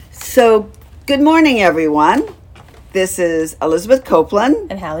So, good morning, everyone. This is Elizabeth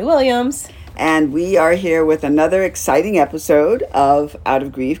Copeland. And Hallie Williams. And we are here with another exciting episode of Out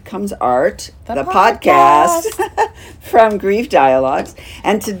of Grief Comes Art, the podcast from Grief Dialogues.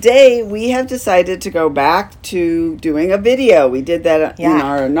 And today we have decided to go back to doing a video. We did that in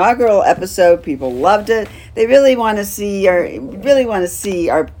our inaugural episode. People loved it. They really want to see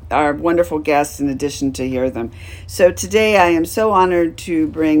our wonderful guests in addition to hear them. So today I am so honored to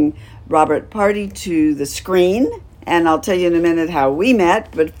bring Robert Party to the screen. And I'll tell you in a minute how we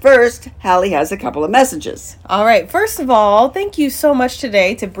met. But first, Hallie has a couple of messages. All right. First of all, thank you so much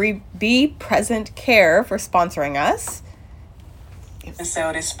today to Be Present Care for sponsoring us. This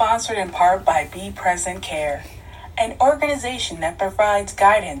episode is sponsored in part by Be Present Care, an organization that provides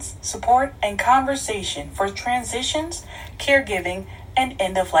guidance, support, and conversation for transitions, caregiving, and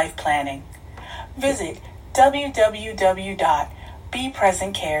end-of-life planning. Visit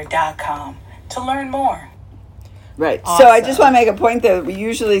www.bepresentcare.com to learn more. Right. Awesome. So I just want to make a point that we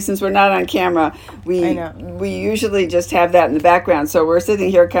usually, since we're not on camera, we usually just have that in the background. So we're sitting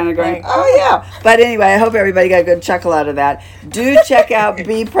here kind of going, oh, yeah. But anyway, I hope everybody got a good chuckle out of that. Do check out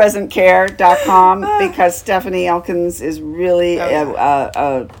bepresentcare.com because Stephanie Elkins is really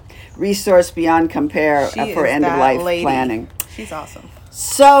a resource beyond compare for end-of-life planning. She's awesome.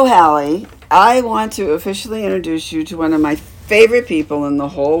 So, Hallie, I want to officially introduce you to one of my favorite people in the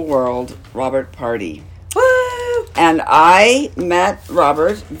whole world, Robert Party. And I met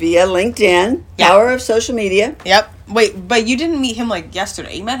Robert via LinkedIn, power of social media. Yep. Wait, but you didn't meet him like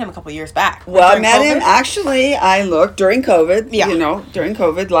yesterday. You met him a couple years back. Well, I met him, actually, I looked during COVID. Yeah. You know, during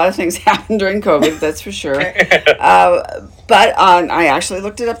COVID. A lot of things happened during COVID, that's for sure. I actually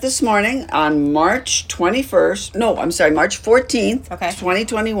looked it up this morning on March 14th,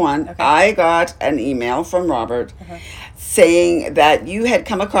 2021. Okay. I got an email from Robert saying that you had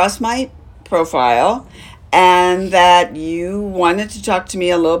come across my profile and that you wanted to talk to me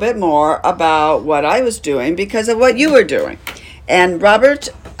a little bit more about what I was doing because of what you were doing. And Robert,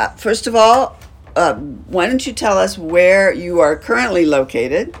 first of all, why don't you tell us where you are currently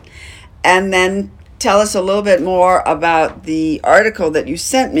located, and then tell us a little bit more about the article that you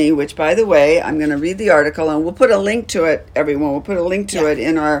sent me, which, by the way, I'm going to read the article, and we'll put a link to it, everyone. We'll put a link to it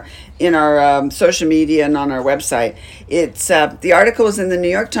in our social media and on our website. It's the article is in the New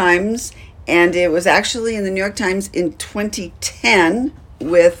York Times, and it was actually in the New York Times in 2010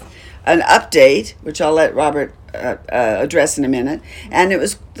 with an update, which I'll let Robert address in a minute. And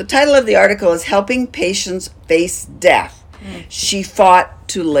the title of the article is "Helping Patients Face Death. She Fought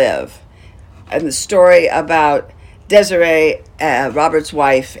to Live." And the story about Desiree, Robert's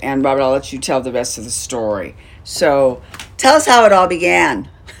wife, and Robert, I'll let you tell the rest of the story. So tell us how it all began.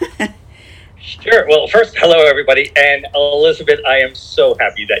 Sure. Well, first, hello, everybody. And Elizabeth, I am so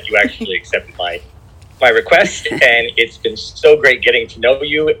happy that you actually accepted my request. And it's been so great getting to know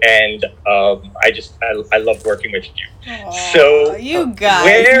you. And I love working with you. Aww, so you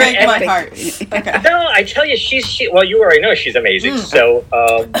guys make my heart. Okay. No, I tell you, well, you already know she's amazing. So,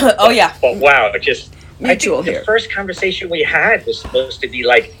 But wow, just mutual I think here. The first conversation we had was supposed to be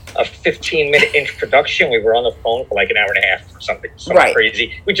like a 15-minute introduction. We were on the phone for like an hour and a half or something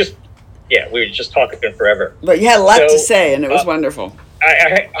crazy. We were just talking forever. But you had a lot to say, and it was wonderful.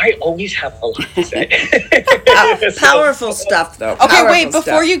 I always have a lot to say. Powerful stuff, though. Okay, wait,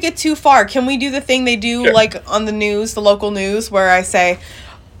 before you get too far, can we do the thing they do like on the news, the local news, where I say,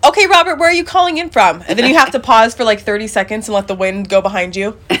 okay, Robert, where are you calling in from? And then you have to pause for like 30 seconds and let the wind go behind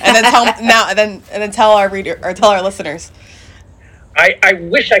you, and then tell our reader or tell our listeners. I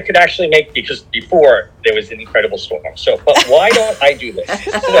wish I could actually because before there was an incredible storm. But why don't I do this?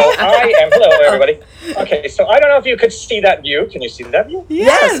 Hello, everybody. Okay, so I don't know if you could see that view. Can you see that view?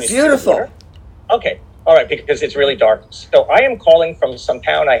 Yes, beautiful. Okay, all right, because it's really dark. So I am calling from some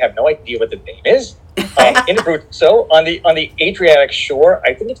town. I have no idea what the name is. In Abruzzo, on the Adriatic shore.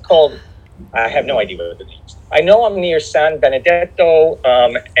 I think it's called, I have no idea what the name is. I know I'm near San Benedetto,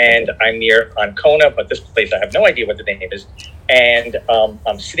 and I'm near Ancona, but this place I have no idea what the name is. And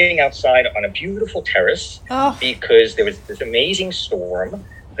I'm sitting outside on a beautiful terrace because there was this amazing storm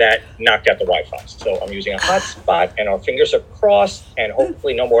that knocked out the Wi-Fi. So I'm using a hotspot, and our fingers are crossed, and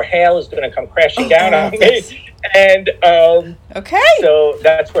hopefully no more hail is going to come crashing down on me. And so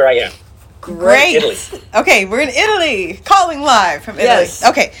that's where I am. Great. Italy. Okay, we're in Italy, calling live from Italy. Yes.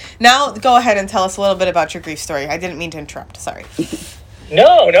 Okay, now go ahead and tell us a little bit about your grief story. I didn't mean to interrupt. Sorry.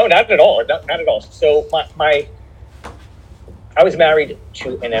 No, not at all. Not at all. So I was married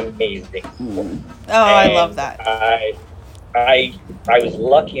to an amazing woman. Oh, I love that. I was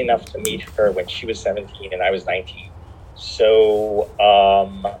lucky enough to meet her when she was 17 and I was 19. So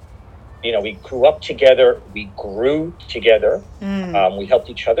we grew up together, we grew together, we helped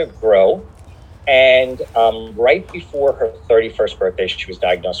each other grow. And right before her 31st birthday, she was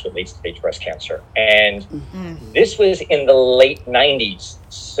diagnosed with late-stage breast cancer. And this was in the late 90s.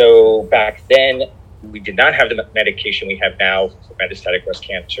 So back then, we did not have the medication we have now for metastatic breast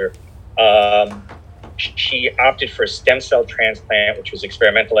cancer. She opted for a stem cell transplant, which was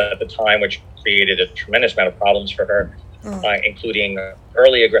experimental at the time, which created a tremendous amount of problems for her, including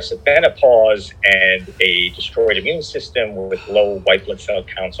early aggressive menopause and a destroyed immune system with low white blood cell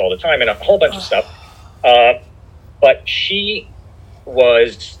counts all the time and a whole bunch of stuff. But she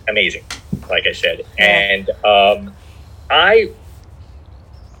was amazing, like I said. And I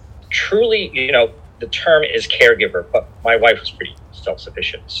truly, the term is caregiver, but my wife was pretty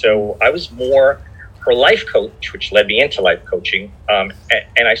self-sufficient. So I was more her life coach, which led me into life coaching. And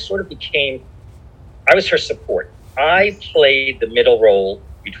I sort of I was her support. I played the middle role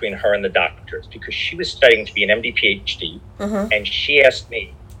between her and the doctors because she was studying to be an MD PhD. And she asked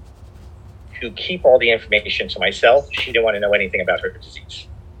me to keep all the information to myself. She didn't want to know anything about her disease.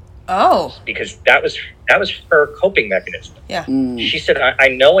 Oh. Because that was her coping mechanism. Yeah. She said, I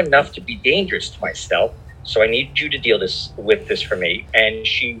know enough to be dangerous to myself, so I need you to deal with this for me. And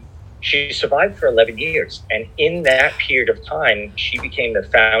she survived for 11 years. And in that period of time, she became the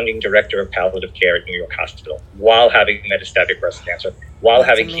founding director of palliative care at New York Hospital while having metastatic breast cancer, while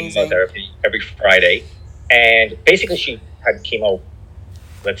having chemotherapy every Friday. And basically, she had chemo,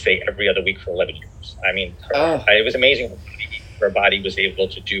 let's say, every other week for 11 years. I mean, it was amazing. Her body was able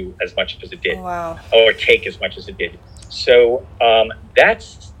to do as much as it did, or take as much as it did. So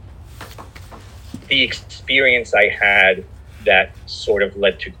that's the experience I had that sort of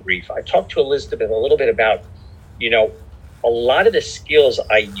led to grief. I talked to Elizabeth a little bit about, a lot of the skills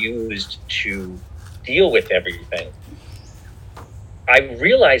I used to deal with everything. I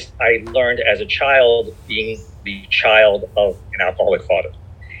realized I learned as a child being the child of an alcoholic father.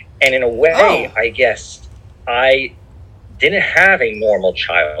 And in a way, I guess I didn't have a normal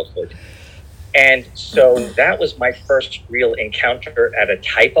childhood. And so that was my first real encounter at a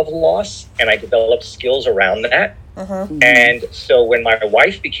type of loss, and I developed skills around that. And so when my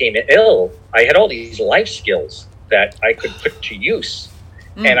wife became ill, I had all these life skills that I could put to use.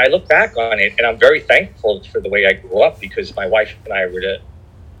 And I look back on it, and I'm very thankful for the way I grew up, because my wife and I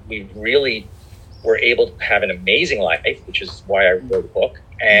we really were able to have an amazing life, which is why I wrote a book,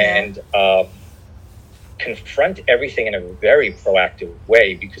 and confront everything in a very proactive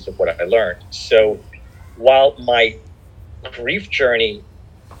way because of what I learned. So while my grief journey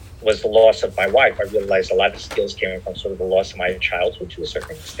was the loss of my wife, I realized a lot of skills came from sort of the loss of my childhood to a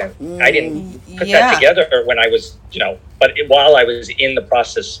certain extent. I didn't put that together when I was, but while I was in the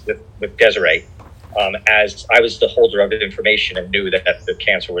process with Desiree, as I was the holder of the information and knew that the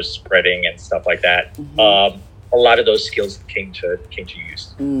cancer was spreading and stuff like that, a lot of those skills came to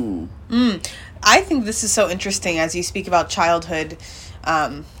use. I think this is so interesting as you speak about childhood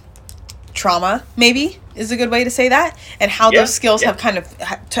trauma, maybe is a good way to say that, and how those skills have kind of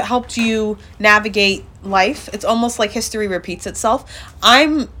helped you navigate life. It's almost like history repeats itself.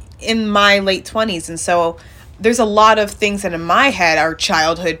 I'm in my late 20s, and so there's a lot of things that in my head are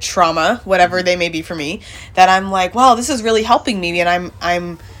childhood trauma, whatever they may be for me, that I'm like, wow, this is really helping me, and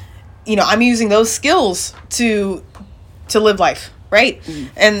I'm using those skills to live life, right?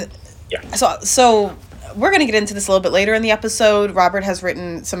 And so we're going to get into this a little bit later in the episode. Robert has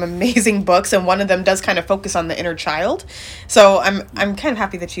written some amazing books, and one of them does kind of focus on the inner child. So I'm kind of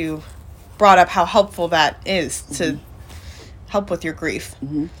happy that you brought up how helpful that is to help with your grief.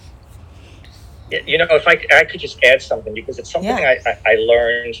 If I could just add something, because it's something I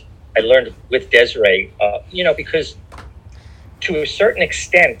learned with Desiree, because to a certain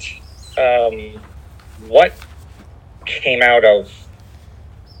extent, what came out of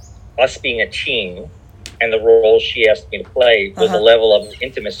us being a team and the role she asked me to play was a level of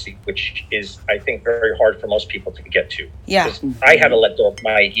intimacy, which is, I think, very hard for most people to get to. I had to let go of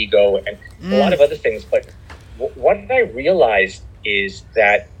my ego and a lot of other things. But what I realized is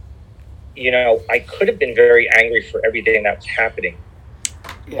that, I could have been very angry for everything that was happening.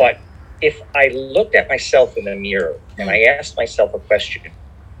 But if I looked at myself in the mirror and I asked myself a question,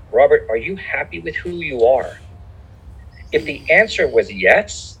 Robert, are you happy with who you are? If the answer was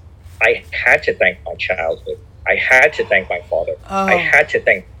yes, I had to thank my childhood. I had to thank my father. I had to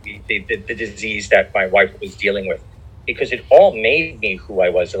thank the disease that my wife was dealing with, because it all made me who I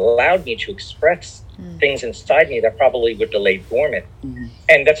was. It allowed me to express things inside me that probably would have laid dormant.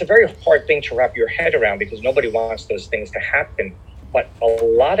 And that's a very hard thing to wrap your head around, because nobody wants those things to happen. But a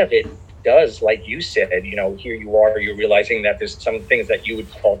lot of it does, like you said, here you are, you're realizing that there's some things that you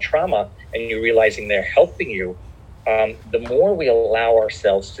would call trauma, and you're realizing they're helping you. The more we allow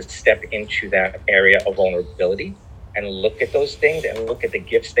ourselves to step into that area of vulnerability and look at those things and look at the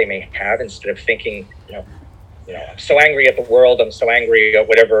gifts they may have, instead of thinking, I'm so angry at the world, I'm so angry at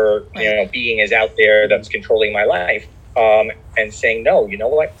whatever being is out there that's controlling my life, and saying, no, you know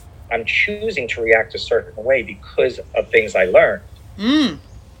what, I'm choosing to react a certain way because of things I learned.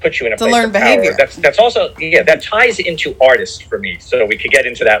 Put you in a place learned of behavior. Power. That's also that ties into artists for me. So we could get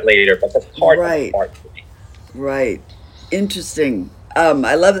into that later, but that's part of art for me. Right. Interesting.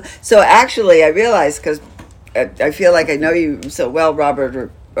 I love it. So actually, I realized, because I feel like I know you so well,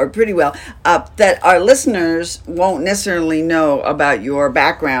 Robert, or pretty well, that our listeners won't necessarily know about your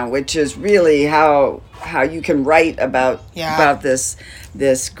background, which is really how you can write about this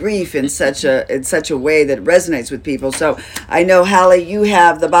grief in such a way that resonates with people. So I know, Hallie, you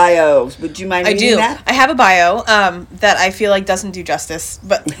have the bio. Would you mind reading that? I have a bio that I feel like doesn't do justice,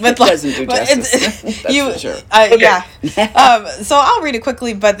 but it doesn't do justice. That's for sure. Yeah. So I'll read it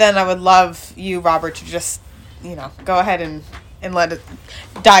quickly, but then I would love you, Robert, to just go ahead and let it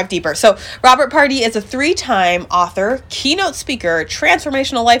dive deeper. So Robert Pardee is a 3-time author, keynote speaker,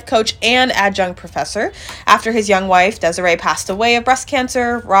 transformational life coach, and adjunct professor. After his young wife, Desiree, passed away of breast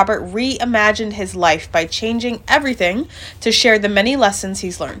cancer, Robert reimagined his life by changing everything to share the many lessons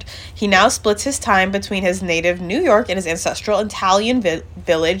he's learned. He now splits his time between his native New York and his ancestral Italian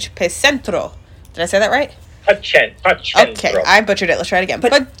village, Pecentro. Did I say that right? Pacentro. Okay, I butchered it. Let's try it again.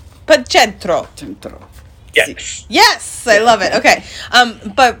 Pacentro. Yes, I love it. Okay.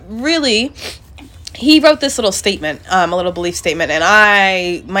 But really, he wrote this little statement, a little belief statement, and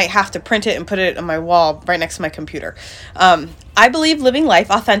I might have to print it and put it on my wall right next to my computer. I believe living life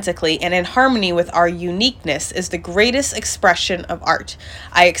authentically and in harmony with our uniqueness is the greatest expression of art.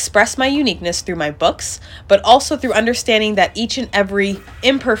 I express my uniqueness through my books, but also through understanding that each and every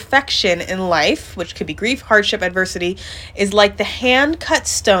imperfection in life, which could be grief, hardship, adversity, is like the hand-cut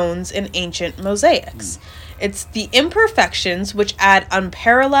stones in ancient mosaics. It's the imperfections which add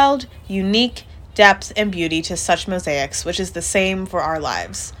unparalleled, unique depth and beauty to such mosaics, which is the same for our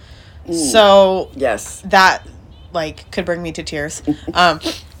lives. So yes, that could bring me to tears,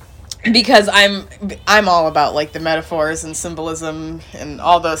 because I'm all about the metaphors and symbolism and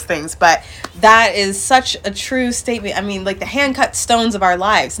all those things. But that is such a true statement. I mean, the hand cut stones of our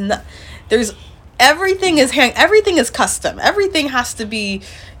lives. Everything is custom. Everything has to be,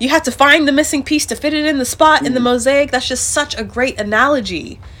 you have to find the missing piece to fit it in the spot in the mosaic. That's just such a great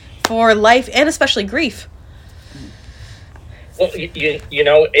analogy for life, and especially grief. Well,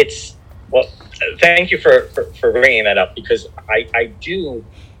 thank you for bringing that up, because I do,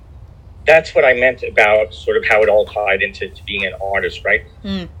 that's what I meant about sort of how it all tied into being an artist, right?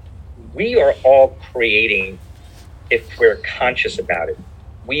 We are all creating, if we're conscious about it.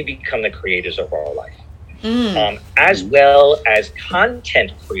 We become the creators of our life, as well as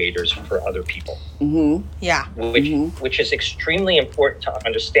content creators for other people. Yeah. Which is extremely important to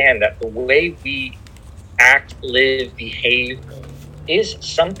understand, that the way we act, live, behave is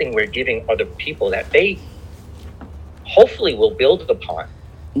something we're giving other people that they hopefully will build upon.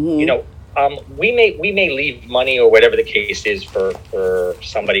 We may leave money or whatever the case is for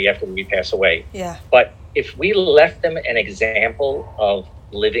somebody after we pass away. Yeah. But if we left them an example of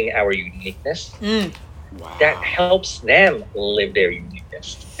living our uniqueness, that helps them live their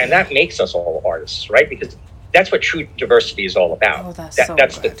uniqueness. And that makes us all artists, right? Because that's what true diversity is all about. Oh,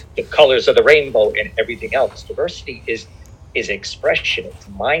 that's the colors of the rainbow and everything else. Diversity is expression, it's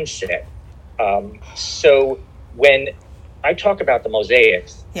mindset. So when I talk about the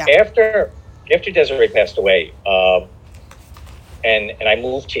mosaics, after Desiree passed away, and I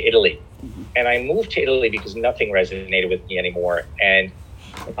moved to Italy, and I moved to Italy because nothing resonated with me anymore. And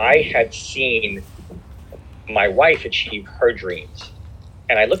I had seen my wife achieve her dreams.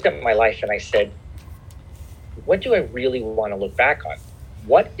 And I looked at my life and I said, what do I really want to look back on?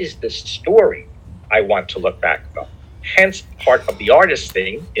 What is the story I want to look back on? Hence, part of the artist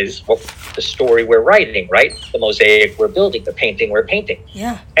thing is the story we're writing, right? The mosaic we're building, the painting we're painting.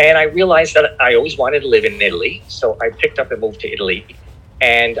 Yeah. And I realized that I always wanted to live in Italy. So I picked up and moved to Italy.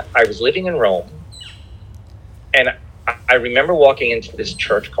 And I was living in Rome. And I remember walking into this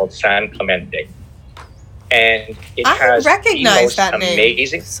church called San Clemente. And it has recognize the most that name.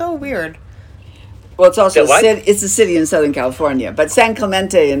 amazing. So weird. Well, it's also it's a city in Southern California, but San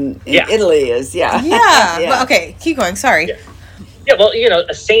Clemente in Italy is Yeah. But okay, keep going. Sorry. Yeah. Well,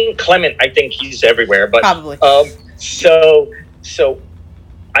 a Saint Clement, I think he's everywhere, but probably. So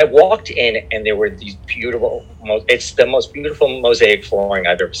I walked in, and there were these beautiful. It's the most beautiful mosaic flooring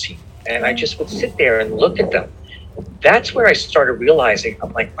I've ever seen. and I just would sit there and look at them. That's where I started realizing,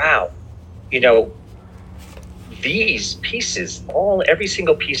 I'm like, wow, these pieces, every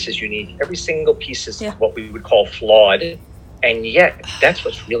single piece is unique. Every single piece is what we would call flawed. And yet that's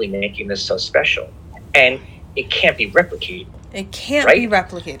what's really making this so special. And it can't be replicated. It can't be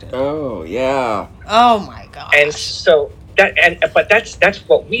replicated. Oh, yeah. Oh my God. And so but that's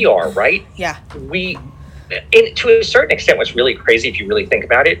what we are, right? Yeah. To a certain extent, what's really crazy, if you really think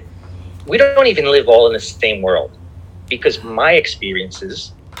about it, we don't even live all in the same world, because my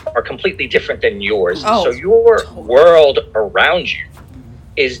experiences are completely different than yours. Oh, so your world around you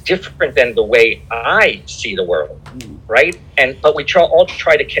is different than the way I see the world, right? But we all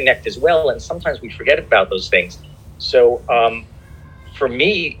try to connect as well, and sometimes we forget about those things. So for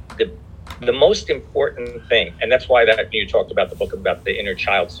me, the most important thing, and that's why that you talked about the book about the inner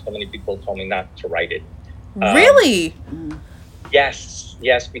child, so many people told me not to write it. Really? Yes,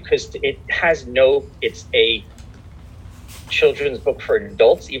 because it's a children's book for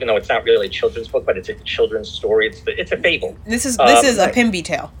adults, even though it's not really a children's book, but it's a children's story. It's a fable. This is a Pimby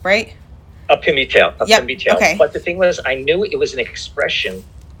tale, right? A Pimby tale. Pimby tale. Okay. But the thing was, I knew it was an expression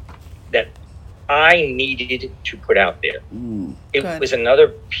that I needed to put out there. It was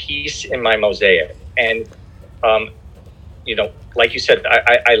another piece in my mosaic. And, like you said,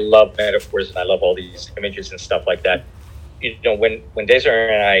 I love metaphors and I love all these images and stuff like that. When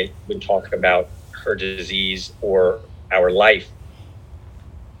Desiree and I would talk about her disease or our life,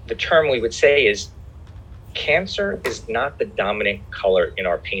 the term we would say is, cancer is not the dominant color in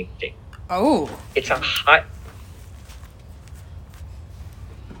our painting. Oh. It's a hot...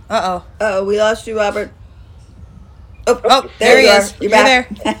 Uh-oh. Oh, we lost you, Robert. Oh, there he is. You're back.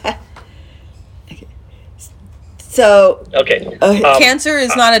 There. Okay. So... Okay. Cancer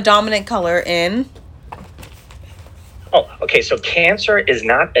is not a dominant color in... Oh, okay. So cancer is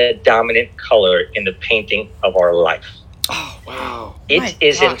not a dominant color in the painting of our life. Oh, wow. It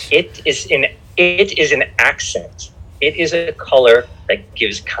is an accent. It is a color that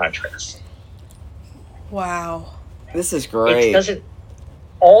gives contrast. Wow. This is great. It doesn't...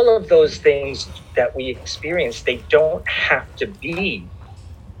 All of those things that we experience, they don't have to be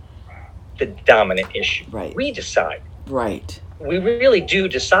the dominant issue. Right. We decide. Right. We really do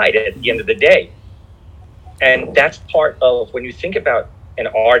decide at the end of the day. And that's part of, when you think about an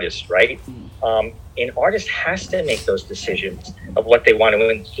artist, right? An artist has to make those decisions of what they want to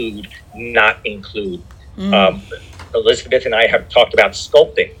include, not include. Elizabeth and I have talked about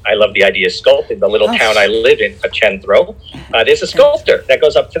sculpting. I love the idea of sculpting. The little town I live in, Pachentro, there's a sculptor that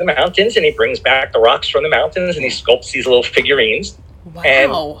goes up to the mountains and he brings back the rocks from the mountains and he sculpts these little figurines. Wow.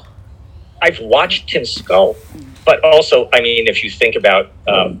 And I've watched him sculpt, but also, I mean, if you think about,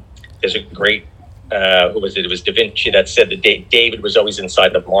 there's a great, who was it? It was Da Vinci that said that David was always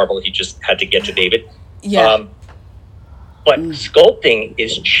inside the marble. He just had to get to David. Yeah. But sculpting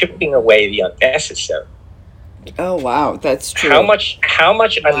is chipping away the unnecessary. Oh, wow. That's true. How much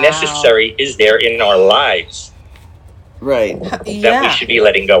unnecessary is there in our lives? Right. That we should be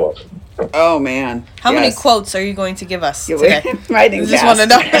letting go of? Oh, man. How many quotes are you going to give us today? Writing just want to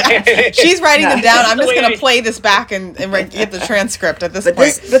know. She's writing them down. I'm just going to play this back and get the transcript at this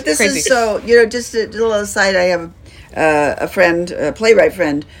point. But this is so, just a little aside, I have a friend, a playwright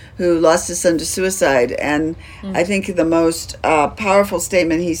friend, who lost his son to suicide. And I think the most powerful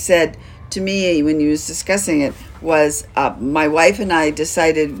statement he said to me when he was discussing it was, my wife and I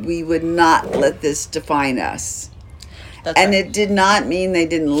decided we would not let this define us. It did not mean they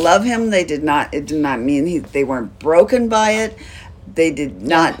didn't love him. It did not mean they weren't broken by it. They did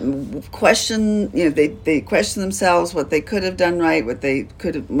not question, they questioned themselves, what they could have done right, what they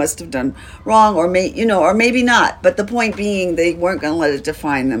must have done wrong, or maybe not. But the point being, they weren't going to let it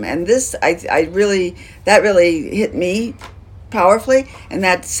define them. And this, that really hit me powerfully. And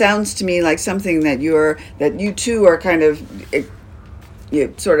that sounds to me like something that you two are kind of,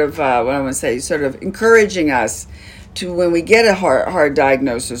 sort of encouraging us to, when we get a hard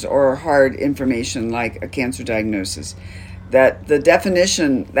diagnosis or hard information like a cancer diagnosis, that the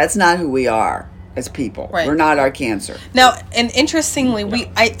definition, that's not who we are as people. Right. We're not our cancer. Now, and interestingly,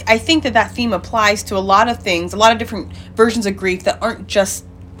 I think that theme applies to a lot of things, a lot of different versions of grief that aren't just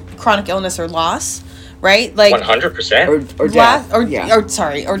chronic illness or loss, right? Like 100%. Or death.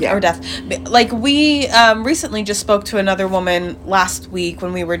 Or death. Like we recently just spoke to another woman last week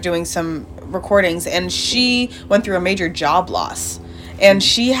when we were doing some recordings, and she went through a major job loss. And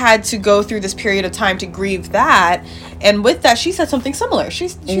she had to go through this period of time to grieve that. And with that, she said something similar. She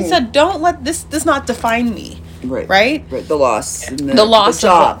said, don't let this does not define me. Right? The loss. And the loss the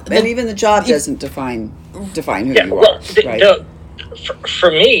job. And even the job doesn't define who you are. Well,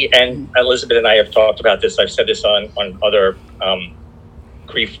 for me, and Elizabeth and I have talked about this, I've said this on other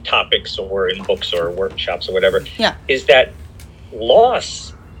grief topics or in books or workshops or whatever, is that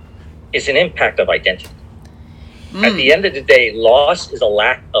loss is an impact of identity. At the end of the day, loss is a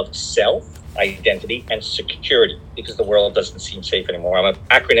lack of self, identity, and security, because the world doesn't seem safe anymore. I'm an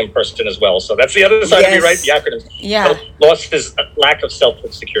acronym person as well, so that's the other side of me, right? The acronyms. Yeah. So loss is a lack of self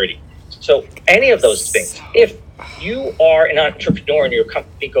and security. So any of those things, if you are an entrepreneur and your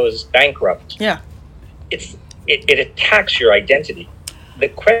company goes bankrupt, it attacks your identity. The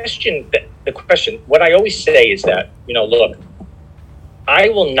question, what I always say is that, look, I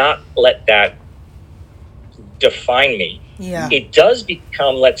will not let that define me. Yeah. It does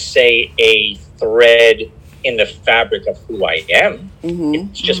become, let's say, a thread in the fabric of who I am.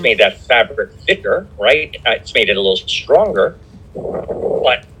 It's just made that fabric thicker, right? It's made it a little stronger,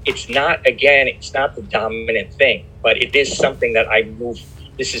 but it's not the dominant thing, but it is something that I move.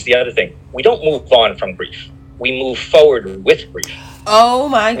 This is the other thing. We don't move on from grief. We move forward with grief. Oh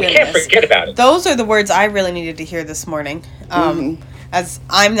my goodness. We can't forget about it. Those are the words I really needed to hear this morning. As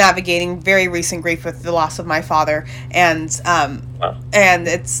I'm navigating very recent grief with the loss of my father, and and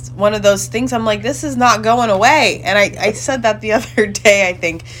it's one of those things I'm like, this is not going away. And I said that the other day, I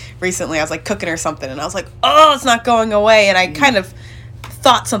think recently, I was like cooking or something, and I was like, oh, it's not going away. And I kind of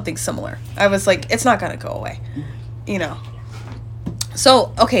thought something similar. I was like, it's not going to go away,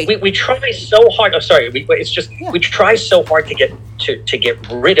 So okay, we try so hard. I'm sorry. We try so hard to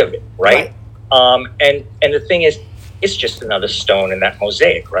get rid of it, right? And the thing is, it's just another stone in that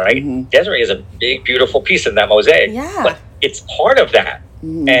mosaic, right? Desiree is a big, beautiful piece of that mosaic, but it's part of that.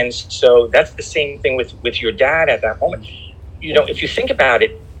 And so that's the same thing with your dad at that moment. If you think about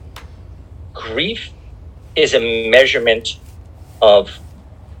it, grief is a measurement of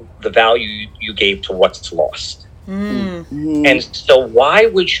the value you gave to what's lost. And so why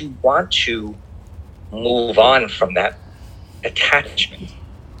would you want to move on from that attachment?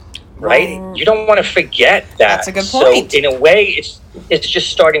 Right? You don't want to forget that. That's a good point. So in a way, it's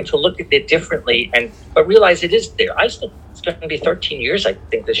just starting to look at it differently, but realize it is there. It's going to be 13 years, I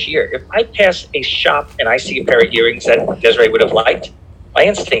think, this year. If I pass a shop and I see a pair of earrings that Desiree would have liked, my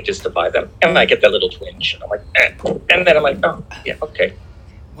instinct is to buy them, and I get that little twinge, and I'm like, and then I'm like, oh, yeah, okay.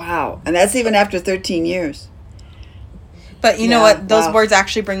 Wow, and that's even after 13 years. But you know what? Those words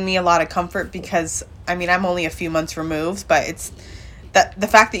actually bring me a lot of comfort, because I'm only a few months removed, but it's that the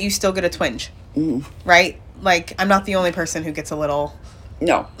fact that you still get a twinge, right? Like, I'm not the only person who gets a little.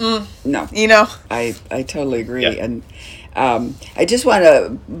 No. I totally agree, and I just want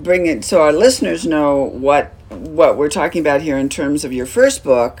to bring it so our listeners know what we're talking about here in terms of your first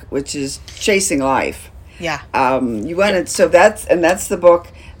book, which is Chasing Life. Yeah. You wanted that's the book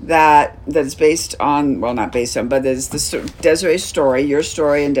that is based on, well, not based on, but is the Desiree's story, your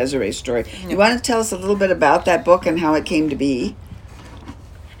story and Desiree's story. You want to tell us a little bit about that book and how it came to be?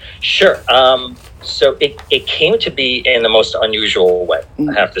 Sure. So it came to be in the most unusual way,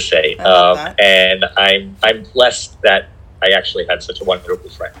 I have to say. And I'm blessed that I actually had such a wonderful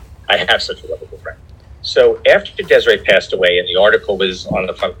friend. I have such a wonderful friend. So after Desiree passed away, and the article was on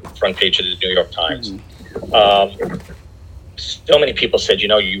the front page of the New York Times, so many people said,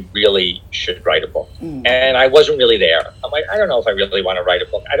 you really should write a book. And I wasn't really there. I'm like, I don't know if I really want to write a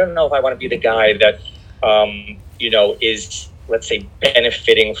book. I don't know if I want to be the guy that, is, let's say,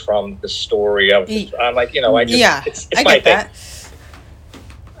 benefiting from the story of, I'm like, it's my thing. That.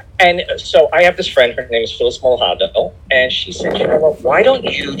 And so I have this friend, her name is Phyllis Molhado, and she said, why don't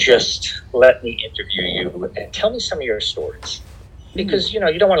you just let me interview you and tell me some of your stories? Because, you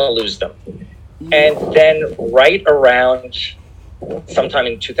don't want to lose them. And then right around sometime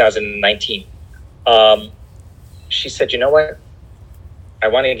in 2019, she said, what? I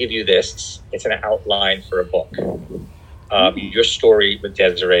want to give you this. It's an outline for a book. Your story with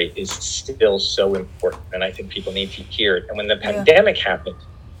Desiree is still so important, and I think people need to hear it. And when the pandemic happened,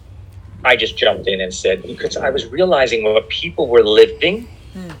 I just jumped in and said, because I was realizing what people were living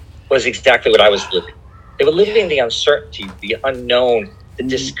was exactly what I was living. They were living the uncertainty, the unknown, the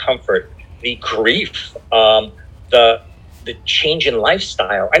discomfort, the grief, the change in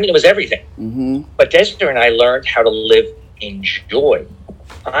lifestyle. It was everything. But Desiree and I learned how to live in joy.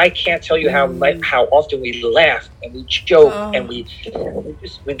 I can't tell you how often we laughed and we joked and we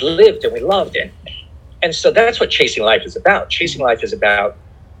lived and we loved it. And so that's what Chasing Life is about. Chasing Life is about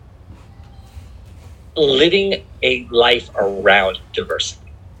living a life around diversity.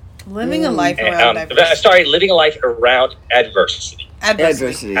 Living a life around diversity. Living a life around adversity.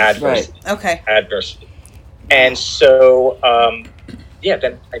 Adversity. Right. Okay. Adversity. And so,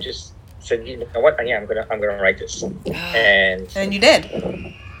 then I just said, you know what? Yeah, I'm gonna write this, And you did.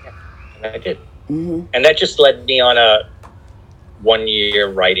 and I did, and that just led me on a 1-year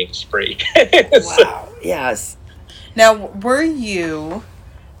writing spree. So, Wow. Yes. Now, were you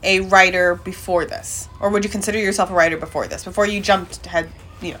a writer before this, or would you consider yourself a writer before this? Before you jumped head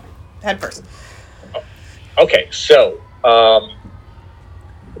first. okay, so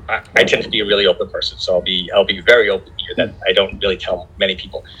I tend to be a really open person, so I'll be very open here. That I don't really tell many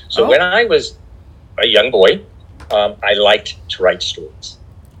people. So when I was a young boy, I liked to write stories,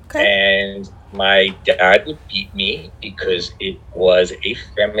 and my dad would beat me because it was a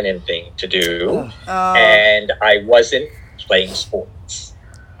feminine thing to do, and I wasn't playing sports,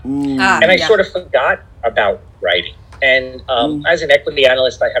 and I sort of forgot about writing. And as an equity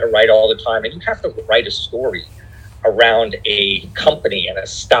analyst, I had to write all the time, and you have to write a story around a company and a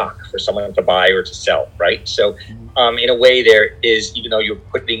stock for someone to buy or to sell, right? So in a way there is, even though you're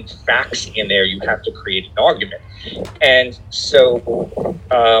putting facts in there, you have to create an argument. And so,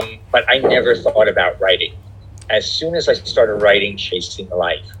 but I never thought about writing. As soon as I started writing Chasing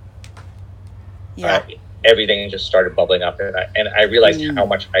Life, everything just started bubbling up, and I realized how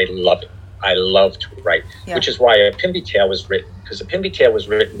much I love it. I love to write, which is why A Pimby Tale was written, because A Pimby Tale was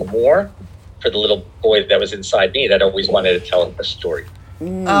written more for the little boy that was inside me that always wanted to tell a story.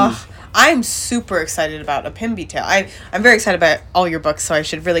 I'm super excited about A Pimby Tale. I'm very excited about all your books, so I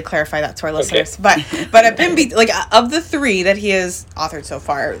should really clarify that to our listeners. But A Pimby, like, of the 3 that he has authored so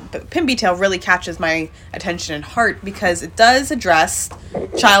far, Pimby Tale really catches my attention and heart because it does address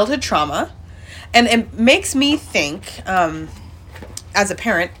childhood trauma, and it makes me think, as a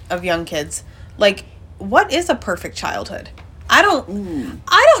parent of young kids, like, what is a perfect childhood? I don't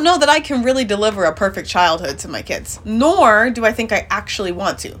know that I can really deliver a perfect childhood to my kids, nor do I think I actually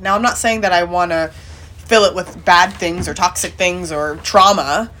want to. Now, I'm not saying that I want to fill it with bad things or toxic things or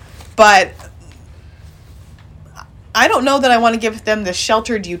trauma, but I don't know that I want to give them this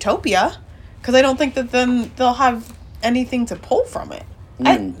sheltered utopia, because I don't think that then they'll have anything to pull from it.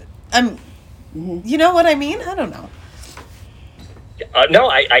 You know what I mean? I don't know. No,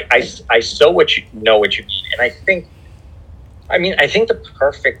 I so what you know what you mean, and I think the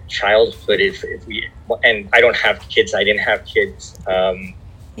perfect childhood is if we, and I don't have kids. I didn't have kids.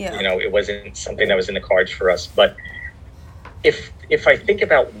 It wasn't something that was in the cards for us. But if I think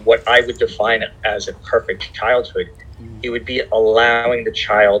about what I would define as a perfect childhood, it would be allowing the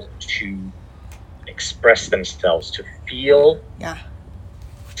child to express themselves, to feel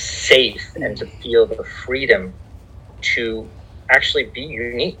safe, and to feel the freedom to actually be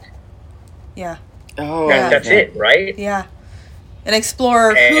unique. That's it, right? And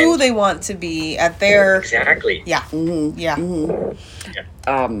explore who they want to be at their exactly. I want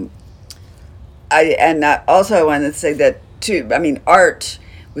to say that too. I mean, art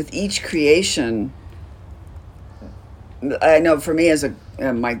with each creation. I know for me, as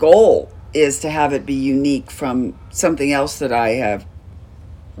my goal is to have it be unique from something else that I have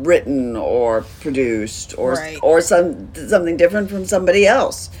written or produced, or something different from somebody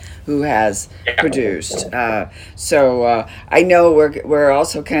else who has produced. So I know we're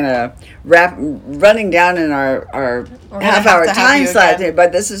also kind of running down in our half-hour time slot here,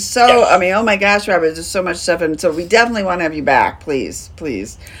 but this is so. I mean, oh my gosh, Robert, there's so much stuff, and so we definitely want to have you back, please.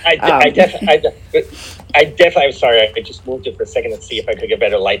 I definitely. I'm sorry. I just moved it for a second to see if I could get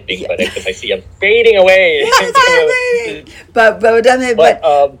better lighting, but because I see I'm fading away. But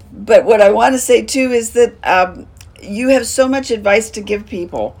what I want to say too is that you have so much advice to give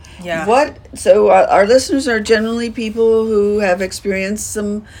people. So our listeners are generally people who have experienced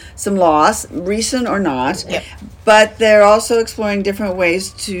some loss, recent or not, but they're also exploring different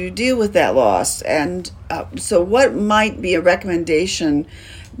ways to deal with that loss. And so what might be a recommendation,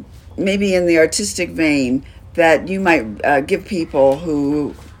 maybe in the artistic vein, that you might give people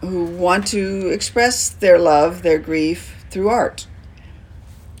who want to express their love, their grief through art?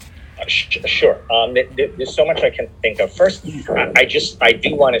 Sure. There's so much I can think of. First, I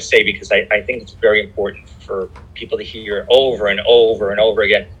do want to say, because I think it's very important for people to hear over and over and over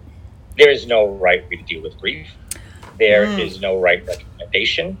again, there is no right way to deal with grief. There is no right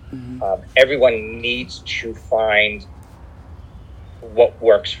recommendation. Everyone needs to find what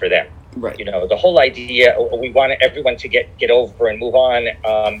works for them. Right. The whole idea, we want everyone to get over and move on,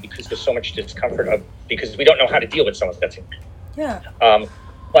 because there's so much discomfort because we don't know how to deal with someone that's in grief.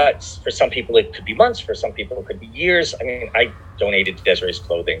 But for some people, it could be months. For some people, it could be years. I mean, I donated Desiree's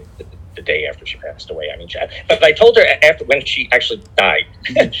clothing the day after she passed away. I mean, but I told her after, when she actually died,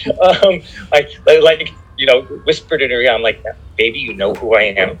 I whispered in her ear, I'm like, baby, you know who I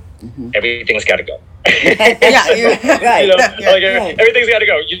am. Everything's got to go. Yeah, you're Right. You know, Yeah, like right. everything's got to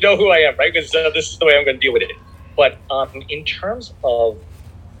go. You know who I am, right? Because this is the way I'm going to deal with it. But in terms of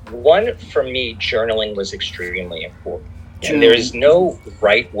one, for me, journaling was extremely important. And there is no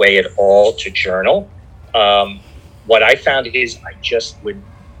right way at all to journal. What I found is I just would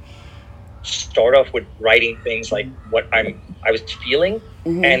start off with writing things like what I was feeling,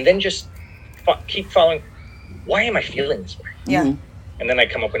 and then just keep following. Why am I feeling this way? yeah. And then I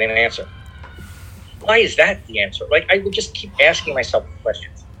come up with an answer. Why is that the answer? Like I would just keep asking myself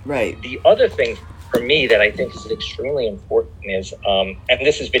questions. Right. The other thing for me that I think is extremely important is, and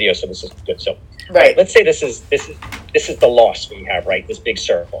this is video, so this is good. So, Right. let's say this is the loss we have, right? This big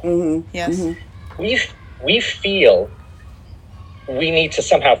circle. Yes. We feel we need to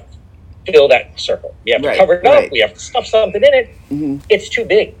somehow fill that circle. We have to Right, cover it up. right. We have to stuff something in it. It's too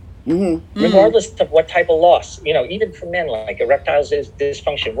big. Regardless of what type of loss, even for men, like erectile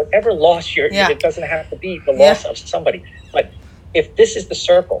dysfunction, whatever loss it doesn't have to be the loss of somebody. But if this is the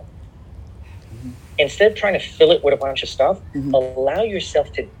circle, instead of trying to fill it with a bunch of stuff, allow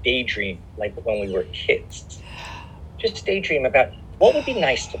yourself to daydream like when we were kids. Just daydream about what would be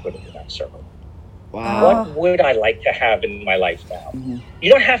nice to put in that circle. Wow. What would I like to have in my life now?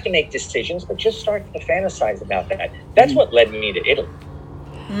 You don't have to make decisions, but just start to fantasize about that. That's what led me to Italy.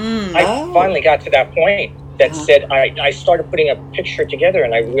 I finally got to that point that said I started putting a picture together,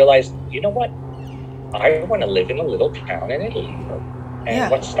 and I realized, you know what? I want to live in a little town in Italy. And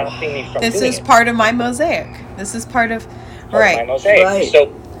what's stopping me from This doing is it? part of my mosaic. This is part of My mosaic. Right.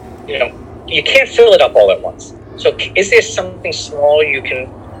 So, you can't fill it up all at once. So is there something small you can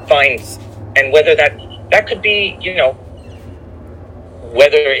find? And whether that could be,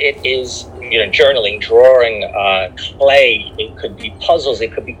 whether it is, journaling, drawing, clay, it could be puzzles,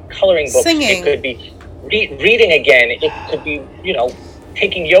 it could be coloring books, Singing. it could be reading again, it could be,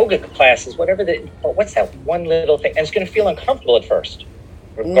 taking yoga classes, whatever but what's that one little thing? And it's going to feel uncomfortable at first,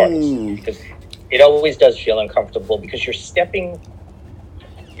 regardless, because it always does feel uncomfortable because you're stepping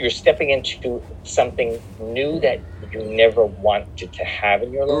into something new that you never wanted to have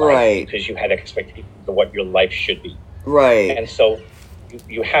in your life, Right. because you had expectations of what your life should be. Right. And so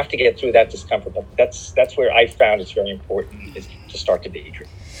you have to get through that discomfort. But that's where I found it's very important, is to start to daydream.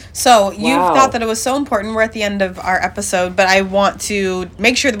 So you Wow. thought that it was so important. We're at the end of our episode, but I want to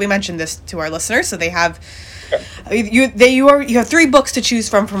make sure that we mention this to our listeners so they have. You have 3 books to choose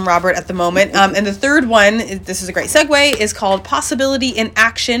from Robert at the moment, and the third one, this is a great segue, is called Possibility in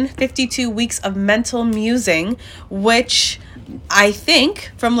Action: 52 Weeks of Mental Musing, which I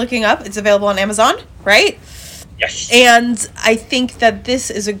think, from looking up, it's available on Amazon, right? Yes. And I think that this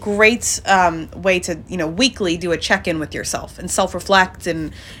is a great way to, weekly do a check-in with yourself and self-reflect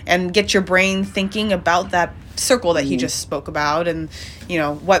and get your brain thinking about that circle that he just spoke about, and,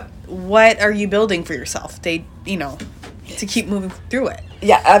 what are you building for yourself? To keep moving through it.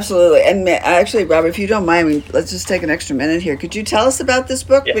 Yeah, absolutely. And actually, Robert, if you don't mind, let's just take an extra minute here. Could you tell us about this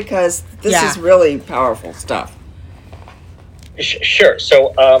book? Yeah. Because this Yeah. is really powerful stuff. Sure.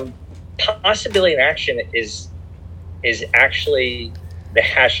 So, Possibility in Action is actually the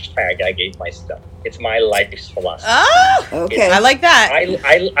hashtag I gave myself. It's my life's philosophy. Oh, Okay. I like that.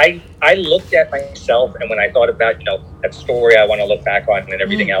 I looked at myself, and when I thought about that story I want to look back on and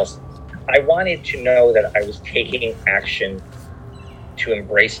everything else, I wanted to know that I was taking action to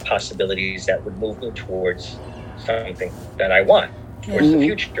embrace possibilities that would move me towards something that I want, towards the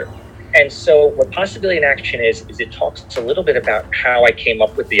future. And so what Possibility in Action is it talks a little bit about how I came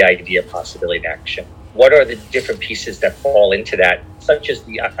up with the idea of Possibility in Action. What are the different pieces that fall into that, such as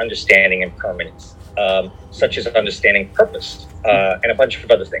the understanding impermanence, such as understanding purpose, and a bunch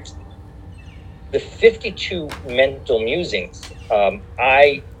of other things. The 52 mental musings,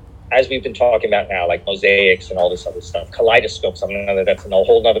 as we've been talking about now, like mosaics and all this other stuff, kaleidoscopes, that's a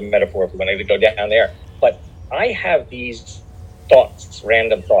whole other metaphor if we want to go down there. But I have these thoughts,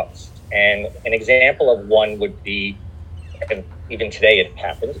 random thoughts. And an example of one would be, and even today it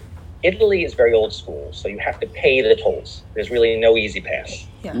happened, Italy is very old school, so you have to pay the tolls. There's really no easy pass.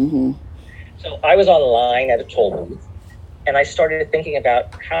 Yeah. So I was online at a toll booth, and I started thinking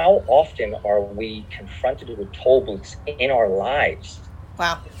about how often are we confronted with toll booths in our lives,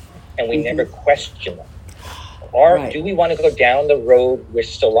 Wow. and we never question them. Right. Do we want to go down the road we're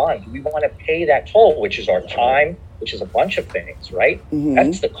still on? Do we want to pay that toll, which is our time, which is a bunch of things, right?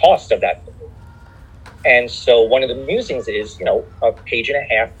 That's the cost of that. And so one of the musings is, a page and a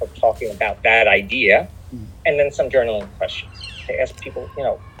half of talking about that idea, and then some journaling questions to ask people,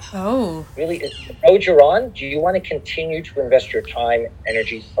 really, is the road you're on, do you want to continue to invest your time,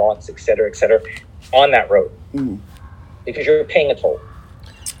 energy, thoughts, et cetera, on that road? Because you're paying a toll.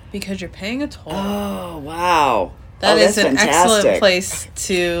 Because you're paying a toll. Oh, wow. That is that's an fantastic. excellent place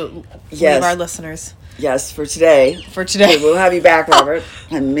to Yes. leave our listeners Yes, for today. for today. Okay, we'll have you back, Robert,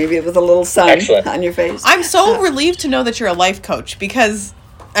 and maybe with a little sun Excellent. on your face. I'm so relieved to know that you're a life coach because,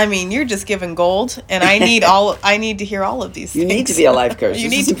 I mean, you're just giving gold, and I need to hear all of these You things. need to be a life coach. You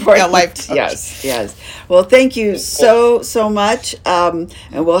This need is to be important. a life coach. Yes, yes. Well, thank you so much. And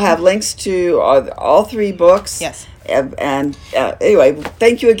we'll have links to all 3 books. Yes. And anyway,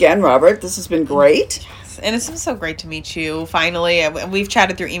 thank you again, Robert. This has been great. And it's been so great to meet you, finally. We've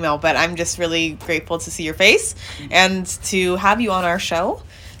chatted through email, but I'm just really grateful to see your face and to have you on our show.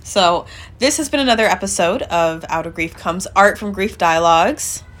 So this has been another episode of Out of Grief Comes Art from Grief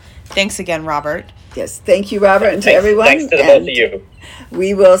Dialogues. Thanks again, Robert. Yes, thank you, Robert, and to Thanks, everyone. Thanks to the both of you.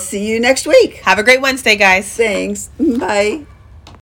 We will see you next week. Have a great Wednesday, guys. Thanks. Bye.